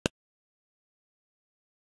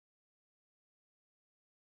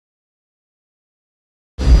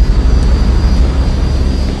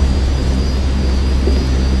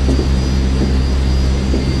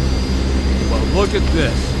look at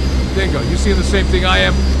this. Dingo, you seeing the same thing I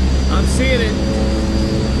am? I'm seeing it.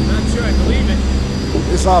 Not sure I believe it.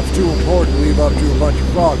 This op's too important to leave up to a bunch of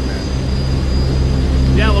frogmen.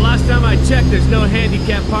 Yeah, well, last time I checked, there's no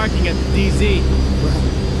handicap parking at the DZ.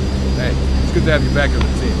 Hey, it's good to have you back on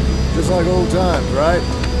the team. Just like old times, right?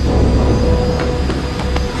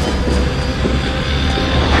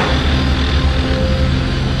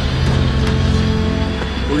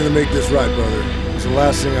 We're gonna make this right, brother. It's the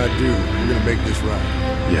last thing I do. We're gonna make this right.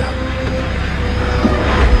 Yeah.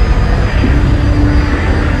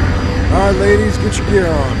 Alright, ladies, get your gear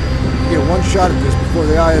on. You get one shot at this before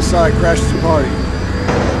the ISI crashes the party.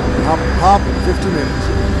 Hop and pop in 50 minutes.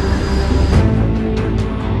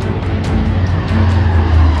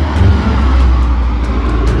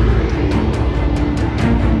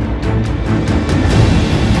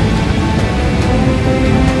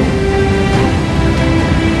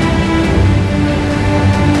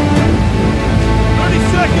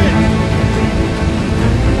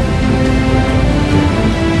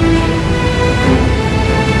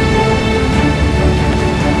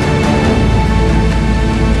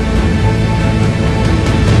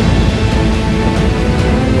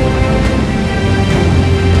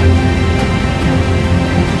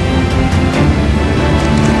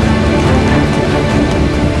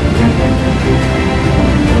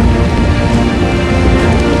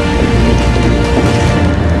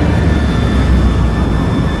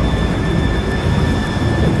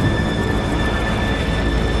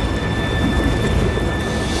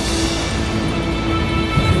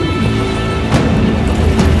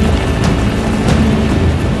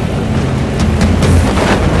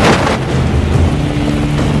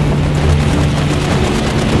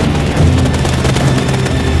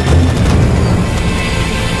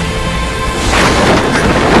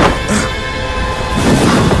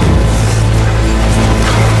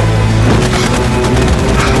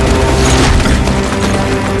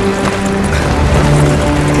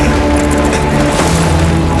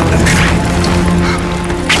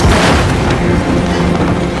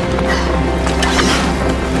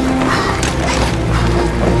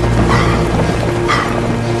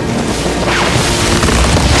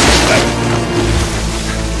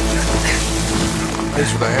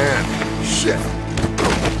 Thanks for the hand. Shit.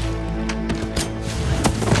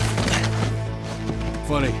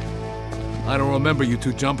 Funny. I don't remember you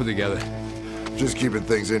two jumping together. Just keeping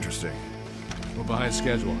things interesting. We're behind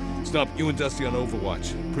schedule. Stop, you and Dusty on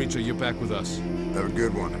Overwatch. Preacher, you're back with us. Have a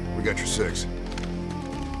good one. We got your 6.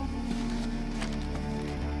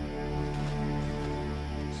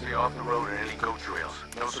 Stay off the road and any goat trails.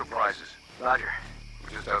 No surprises. Roger. We're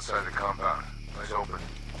just outside the compound. Eyes open.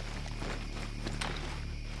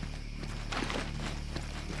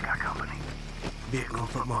 Got company. Vehicle and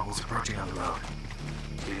foot mobiles approaching on the road.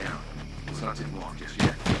 Stay down. Let's not take long just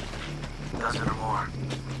yet. A dozen or more.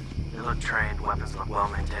 They look trained, weapons look well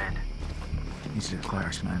maintained. These are the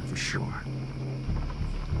clerics, man, for sure.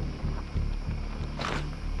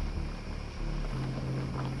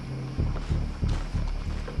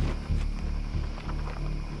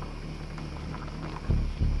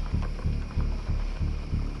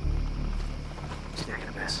 He's taking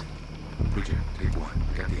a piss. Preacher, take one.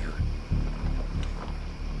 I got the other.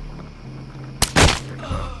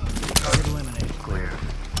 Target eliminated. Clear.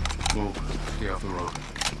 Move. Stay off the road.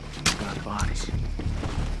 Got the bodies.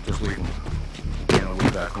 Just leave them. Get on the way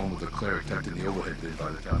back home with the cleric tucked in the overhead bin by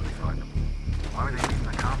the time they find them. Why are they leaving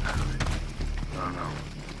the compound? I don't know.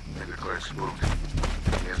 Maybe the cleric's spooked.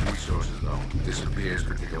 He has resources, though. Disappears,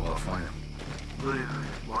 could take a while to find him. Voodoo.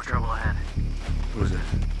 More trouble ahead. Who's it?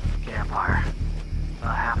 Campfire.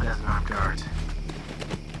 About half a dozen armed guards.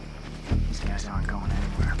 These guys aren't going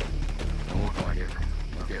anywhere. Don't look like it.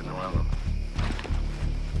 Not getting around them.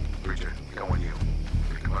 Preacher, go on you.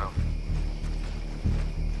 Pick him out.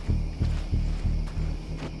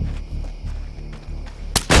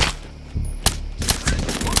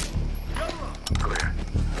 Clear.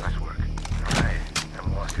 Nice work. All right.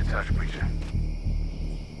 Haven't lost your touch, Preacher.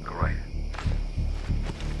 Go right.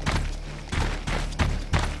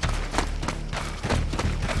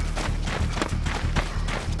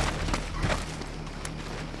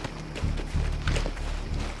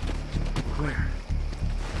 Clear.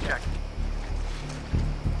 Check.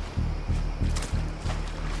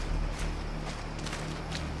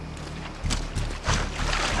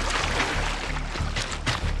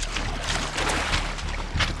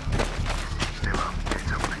 Stay low.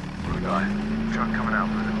 Gates opening. What do we got? Truck coming out,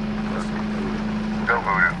 Voodoo. Go,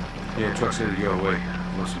 Voodoo. Yeah, truck's headed your way.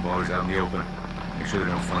 Most of the bodies out in the open. Make sure they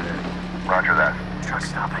don't find any. Roger that. Truck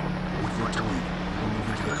stopping. Wait for it to leave. We'll move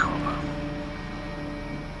into the compound.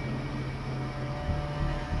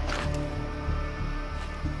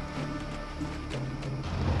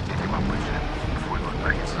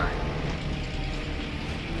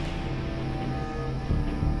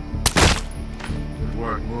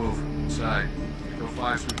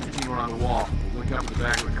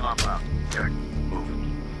 Back to the compound. Check. Move.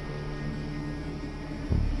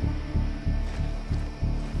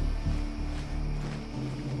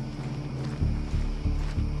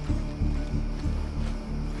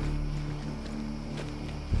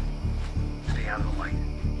 Stay out of the light.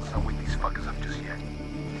 Let's not wake these fuckers up just yet.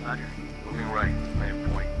 Roger. Moving right. Main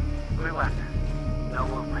point. Clear left. No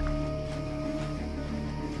movement.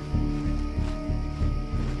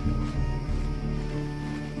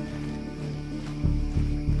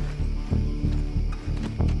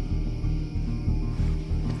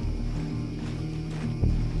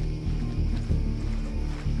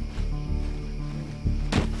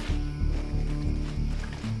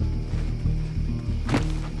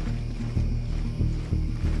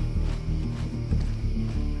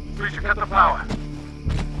 Preacher, cut the power.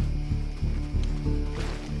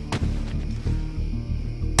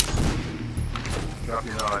 Drop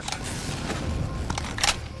your nose.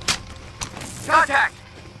 Contact!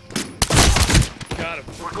 Got him.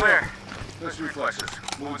 We're clear. Those reflexes.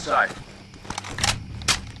 Move inside.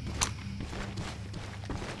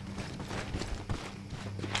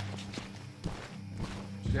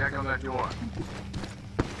 Jack on that door.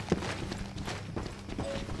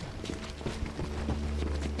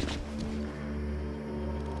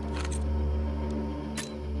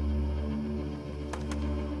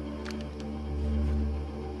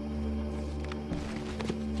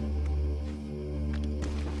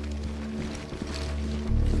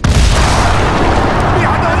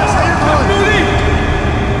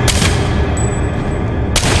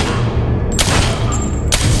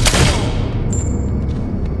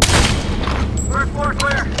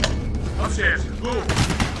 Upstairs. Move.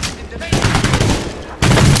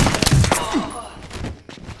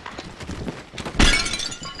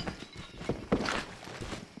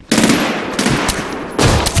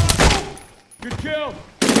 Good kill.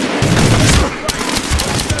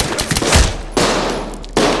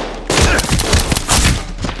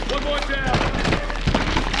 One more down.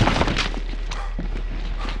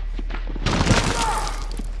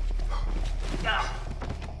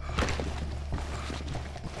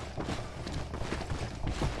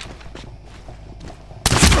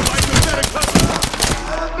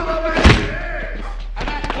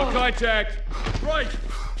 Contact! Right!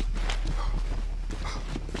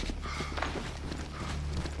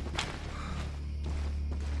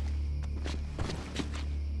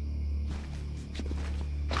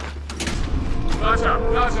 Guns up!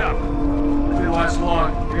 Guns up! It didn't last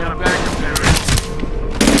long. We got a backup generator.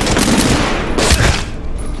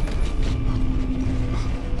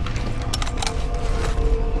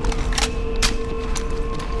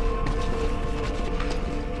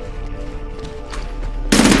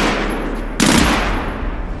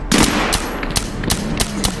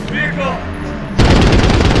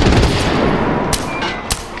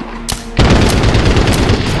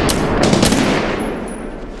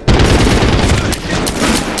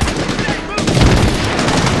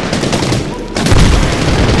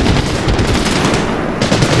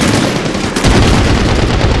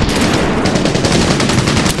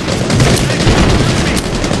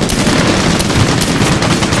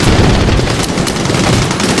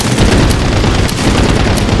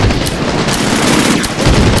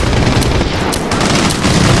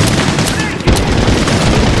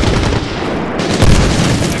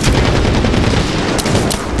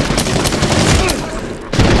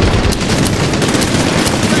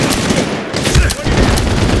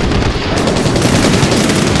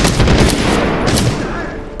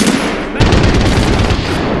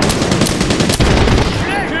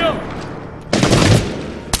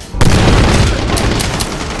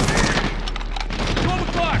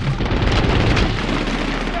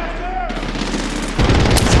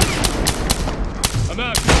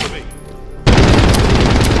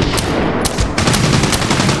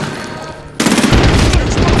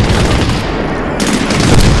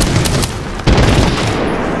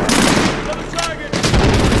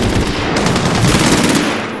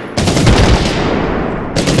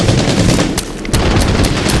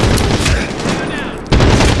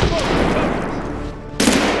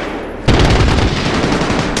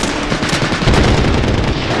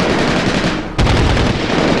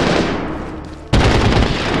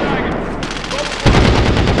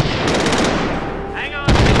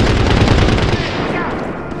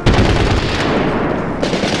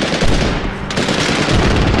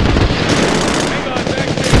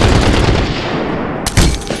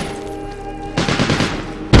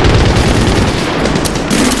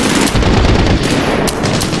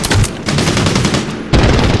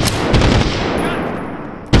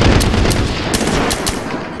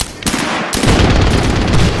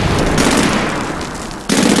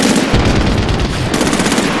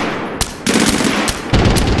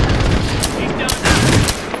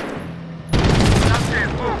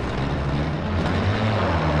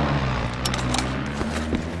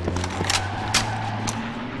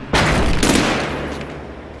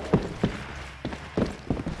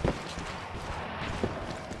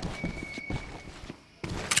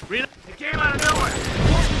 Reload. He came out of nowhere.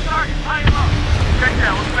 What's the target? Tie him up. Check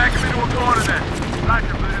that. Let's back him into a corner then.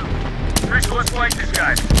 Roger, Voodoo. Trish, let's flank this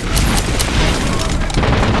guy.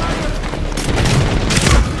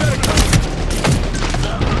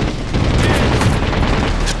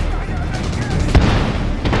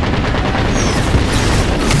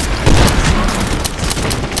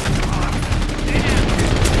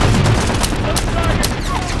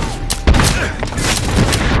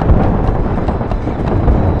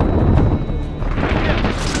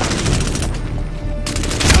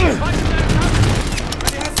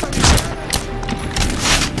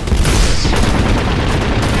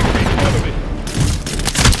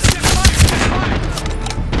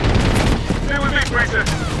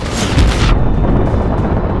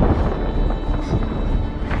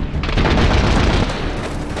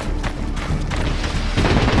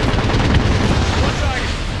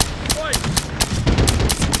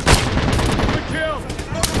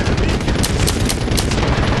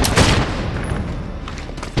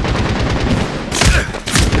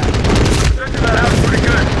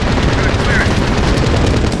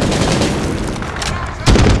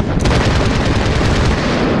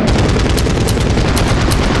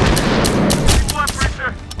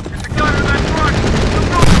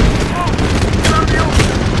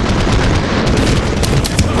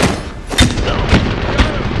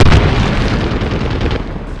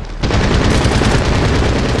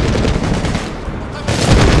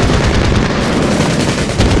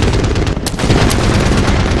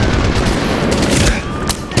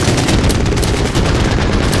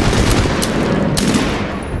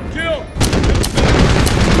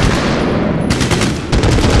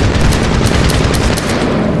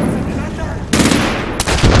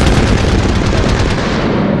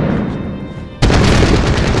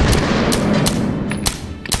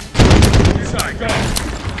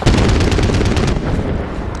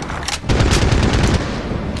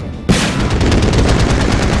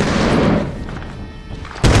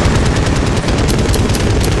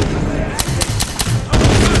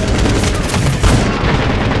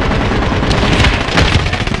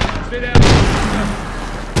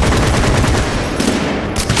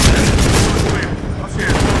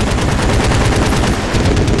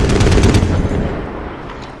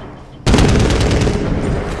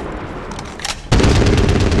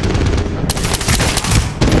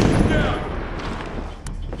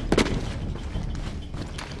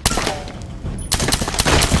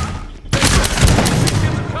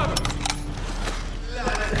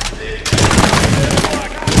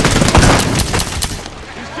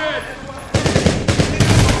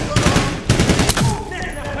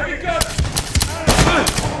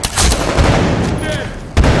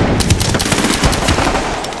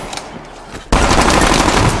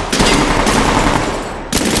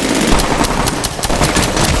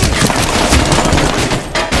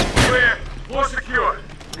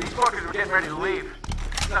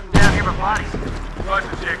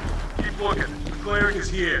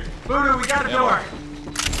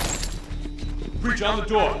 Breach on the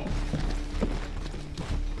door.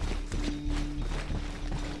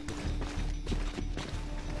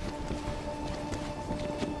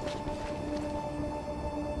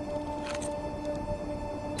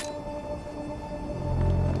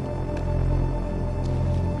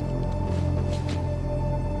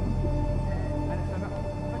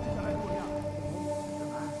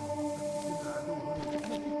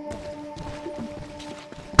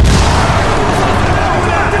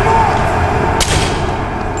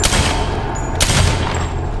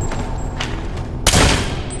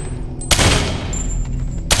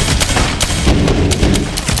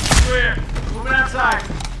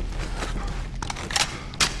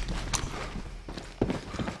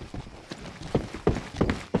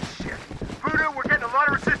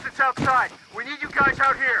 outside. We need you guys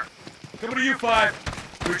out here. Coming to you, 5.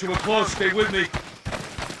 Breacher, we're close. Stay with me.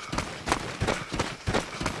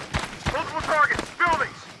 Multiple targets.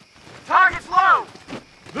 Buildings. Target's low.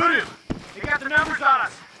 Voodoo! They got the numbers on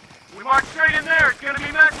us. We march straight in there. It's gonna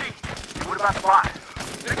be messy. What about the bot?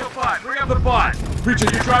 Nickel 5, bring up the bot.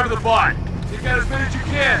 Breacher, you're driving the bot. Take out as many as you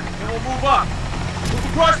can, and we'll move up. Move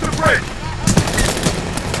across the bridge.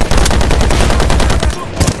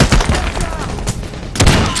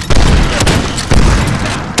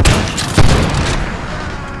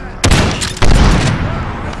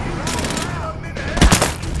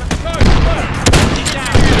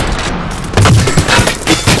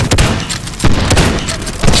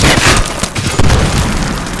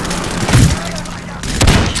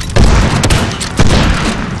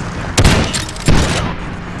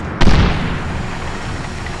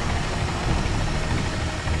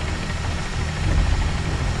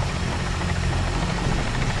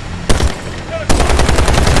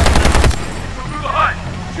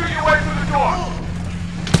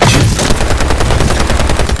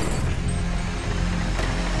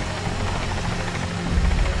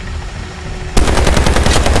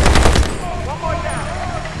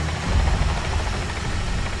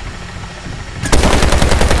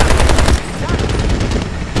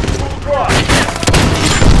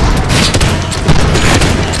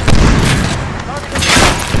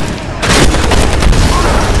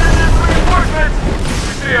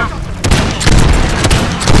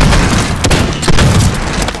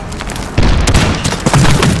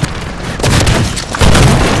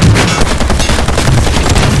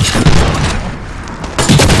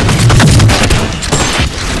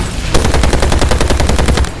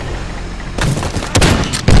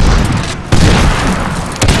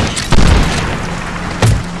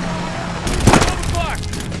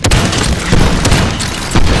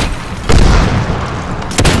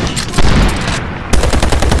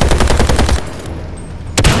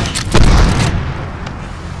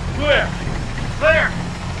 clear. Clear.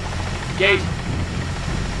 Gate.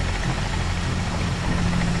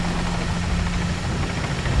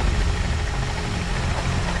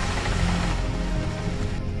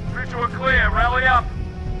 We're clear. Rally up.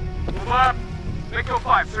 Move up. Mako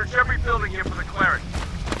 5, search every building here for the cleric.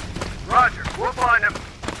 Roger. We'll find him.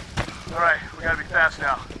 All right, we gotta be fast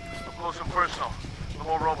now. Up close and personal. The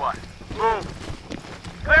whole robot. Move.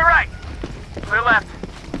 Clear right. Clear left.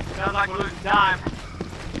 Sounds like we're losing time.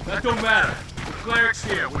 That don't matter. The cleric's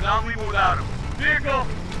here. We're not leaving without him. Vehicle.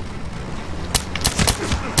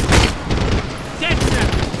 Dead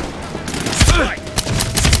center.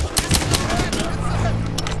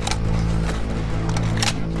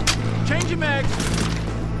 Change your mags.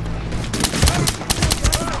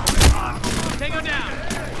 Take her down.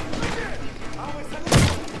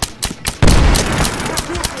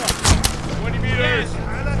 20 meters.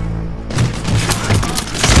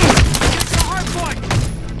 Get to the hard point.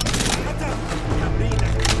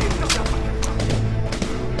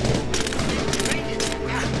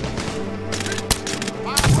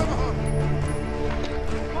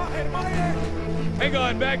 Hang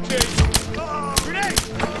on, back chase. Grenade!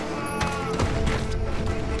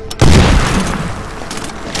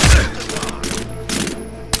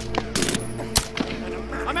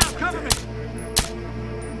 I'm out. Cover me.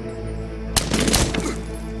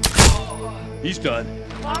 He's done.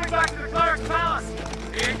 Climbing back to the cleric's palace.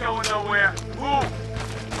 He ain't going nowhere. Move.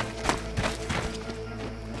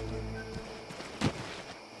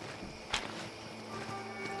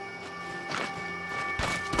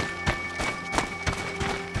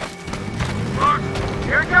 Look,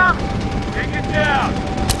 here it comes. Take it down.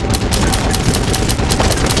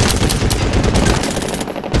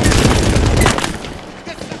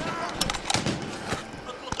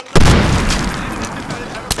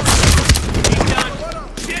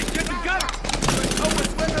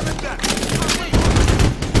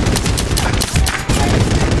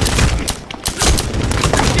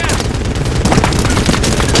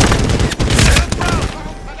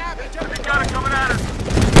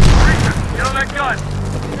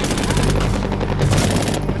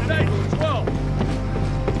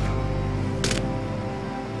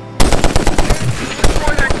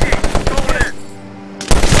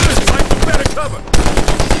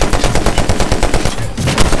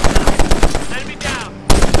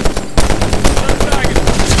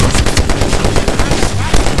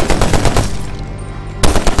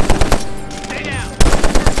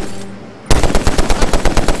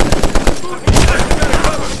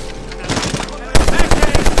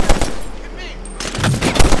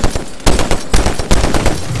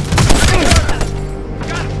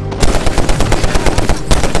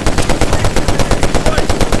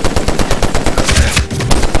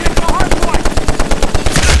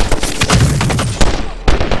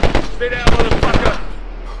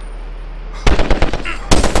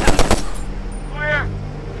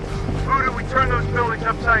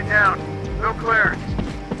 Upside down. No clear.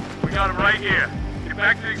 We got him right here. Get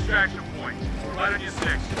back to the extraction point. Right on your 6.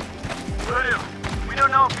 Voodoo, we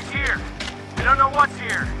don't know if he's here. We don't know what's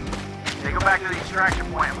here. Take him back to the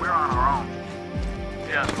extraction point. We're on our own.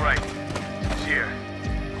 Yeah, that's right. He's here.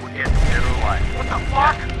 We're getting scared of the light. What the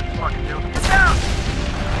fuck? Fucking dude. Get down!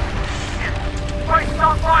 Shit. Place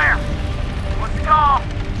on fire! What's the call?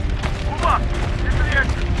 Move up. Get to the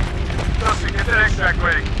exit. Dusty, get that extract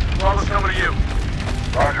ready. Bravo's coming to you.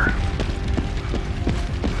 Roger.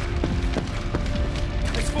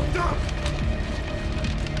 It's fucked up!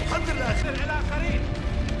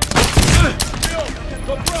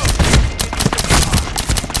 Go pro!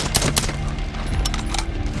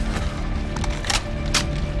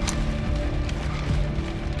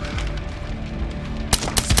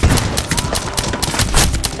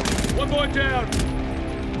 One more down.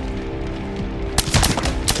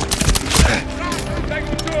 Back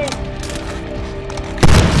to 2.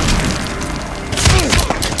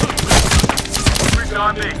 Reach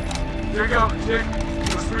on me. Here you go, Dick.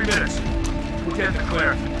 It was 3 minutes. We'll get the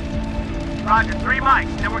clear. Roger, 3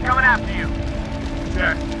 mics, then we're coming after you.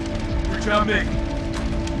 Check. Reach on me.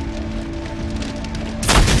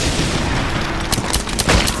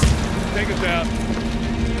 Take us out.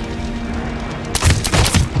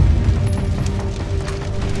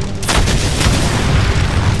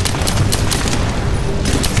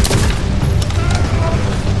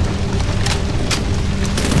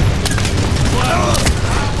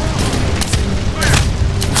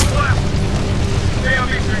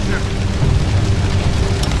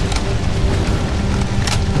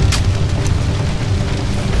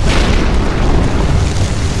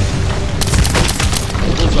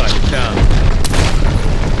 Down.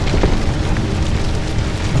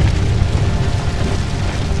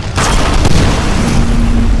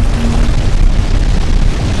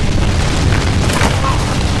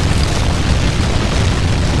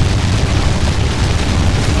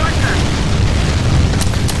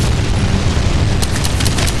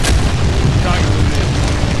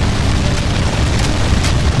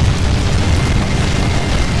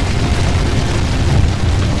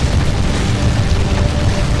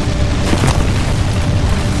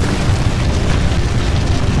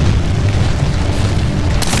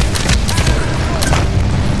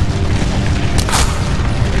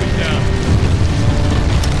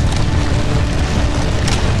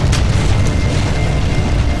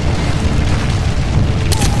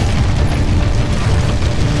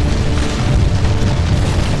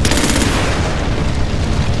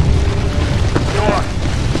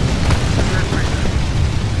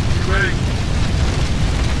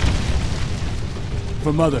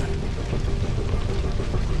 for Mother.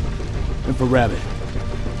 And for Rabbit.